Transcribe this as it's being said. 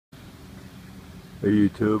Hey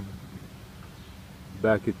YouTube,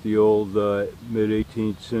 back at the old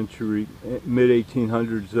mid-18th century,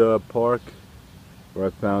 mid-1800s park where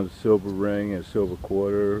I found a silver ring and a silver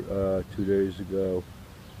quarter 2 days ago.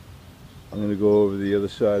 I'm going to go over the other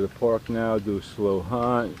side of the park now, do a slow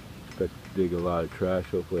hunt. Got to dig a lot of trash.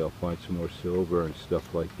 Hopefully I'll find some more silver and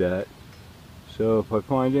stuff like that. So if I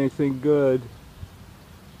find anything good,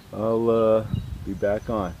 I'll be back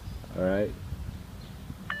on. Alright?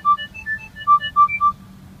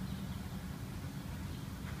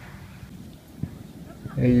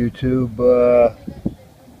 Hey YouTube,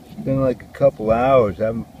 it's been like a couple hours. I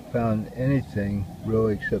haven't found anything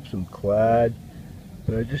really except some clad,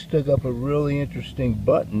 but I just dug up a really interesting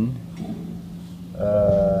button.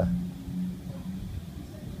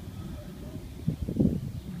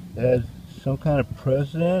 It has some kind of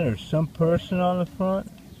president or some person on the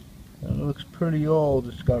front, and it looks pretty old.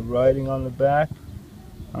 It's got writing on the back.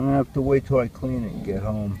 I'm gonna have to wait till I clean it and get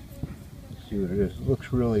home and see what it is. It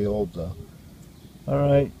looks really old though.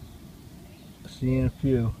 Alright, see you in a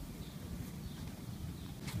few.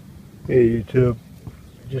 Hey YouTube,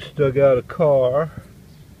 just dug out a car.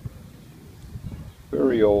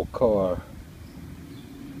 Very old car.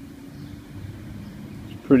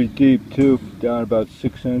 It's pretty deep too, down about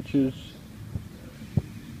 6 inches.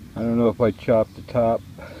 I don't know if I chopped the top,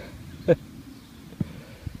 but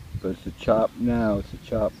it's a chop now. It's a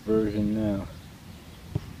chop version now.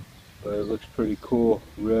 But it looks pretty cool.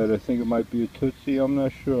 Red, I think it might be a toosie. I'm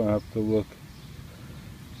not sure. I'll have to look.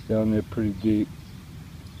 It's down there pretty deep.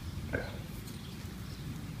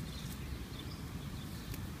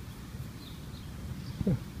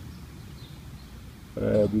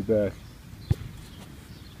 I'll be back.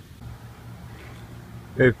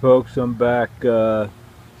 Hey folks, I'm back.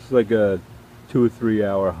 It's like a 2 or 3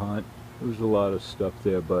 hour hunt. There was a lot of stuff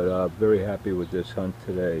there, but very happy with this hunt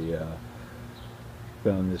today.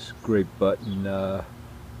 Found this great button,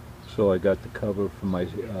 so I got the cover for my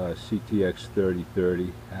CTX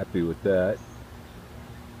 3030. Happy with that.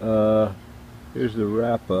 Here's the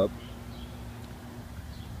wrap up.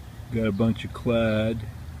 Got a bunch of clad.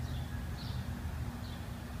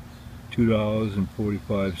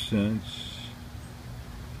 $2.45.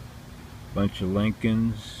 Bunch of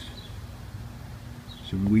Lincolns.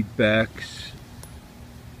 Some wheatbacks.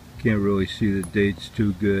 Can't really see the dates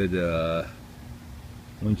too good.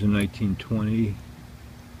 One's a 1920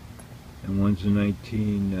 and one's a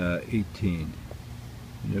 1918.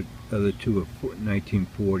 And the other two are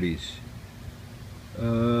 1940s.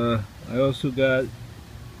 I also got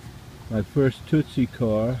my first Tootsie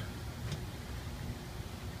car.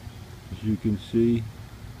 As you can see,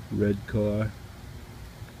 red car.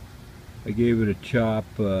 I gave it a chop.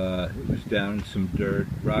 It was down in some dirt,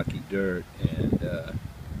 rocky dirt, and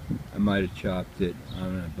I might have chopped it. I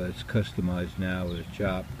don't know, but it's customized now with a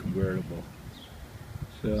chop convertible.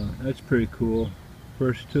 So that's pretty cool.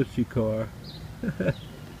 First Tootsie car.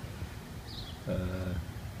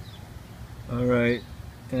 Alright,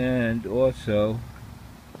 and also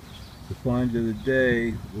the find of the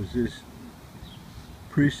day was this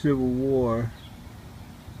pre-Civil War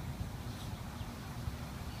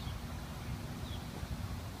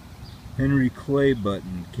Henry Clay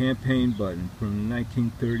button, campaign button from the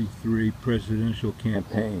 1933 presidential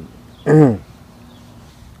campaign.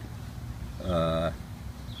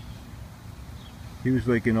 He was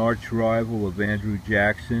like an arch rival of Andrew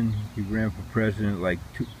Jackson. He ran for president like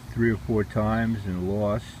 3 or 4 times and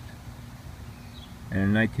lost. And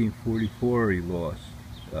in 1944 he lost.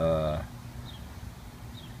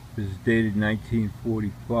 This is dated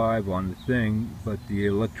 1945 on the thing, but the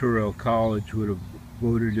Electoral College would have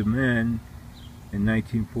voted him in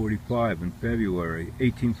 1945 in February,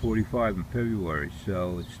 1845 in February,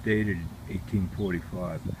 so it's dated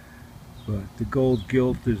 1845. But the gold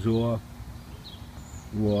gilt is off,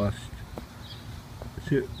 lost.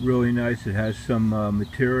 It's really nice. It has some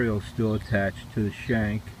material still attached to the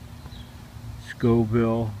shank.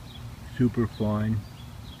 Scoville, super fine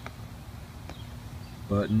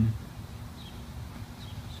button.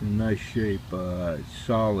 It's in nice shape. It's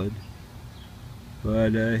solid.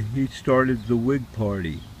 But he started the Whig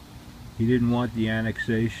Party. He didn't want the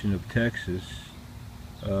annexation of Texas.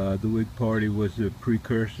 The Whig Party was a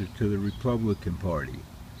precursor to the Republican Party.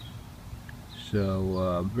 So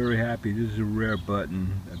I'm very happy. This is a rare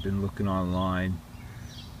button. I've been looking online.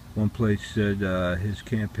 One place said his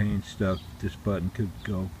campaign stuff, this button could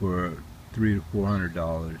go for $300 to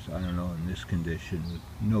 $400. I don't know in this condition with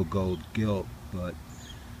no gold gilt, but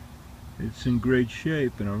it's in great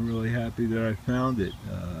shape and I'm really happy that I found it.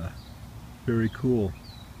 Very cool.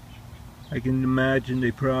 I can imagine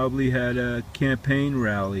they probably had a campaign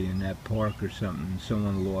rally in that park or something.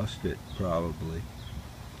 Someone lost it, probably.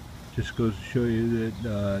 Just goes to show you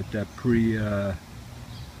that that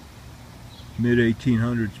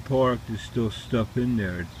mid-1800s park, there's still stuff in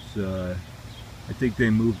there. It's I think they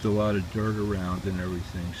moved a lot of dirt around and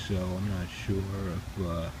everything, so I'm not sure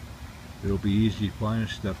if it'll be easy finding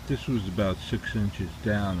stuff. This was about 6 inches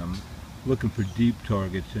down. I'm looking for deep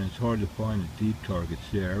targets, and it's hard to find the deep targets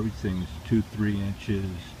there. Everything's 2-3 inches,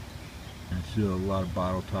 and still a lot of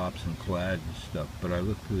bottle tops and clad and stuff, but I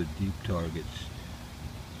look for the deep targets.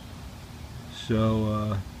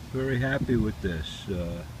 So very happy with this.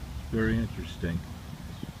 Very interesting.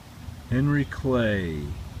 Henry Clay.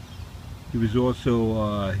 He was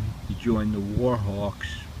also he joined the War Hawks.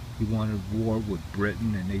 He wanted war with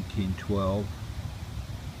Britain in 1812,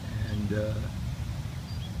 and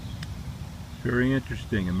very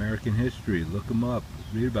interesting. American history. Look him up.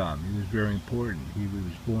 Read about him. He was very important. He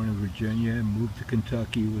was born in Virginia, moved to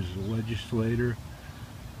Kentucky, was a legislator,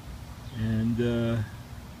 and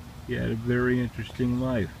he had a very interesting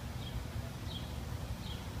life.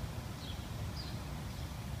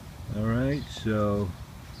 Alright, so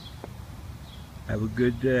have a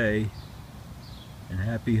good day and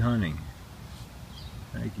happy hunting.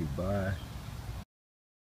 Thank you. Bye.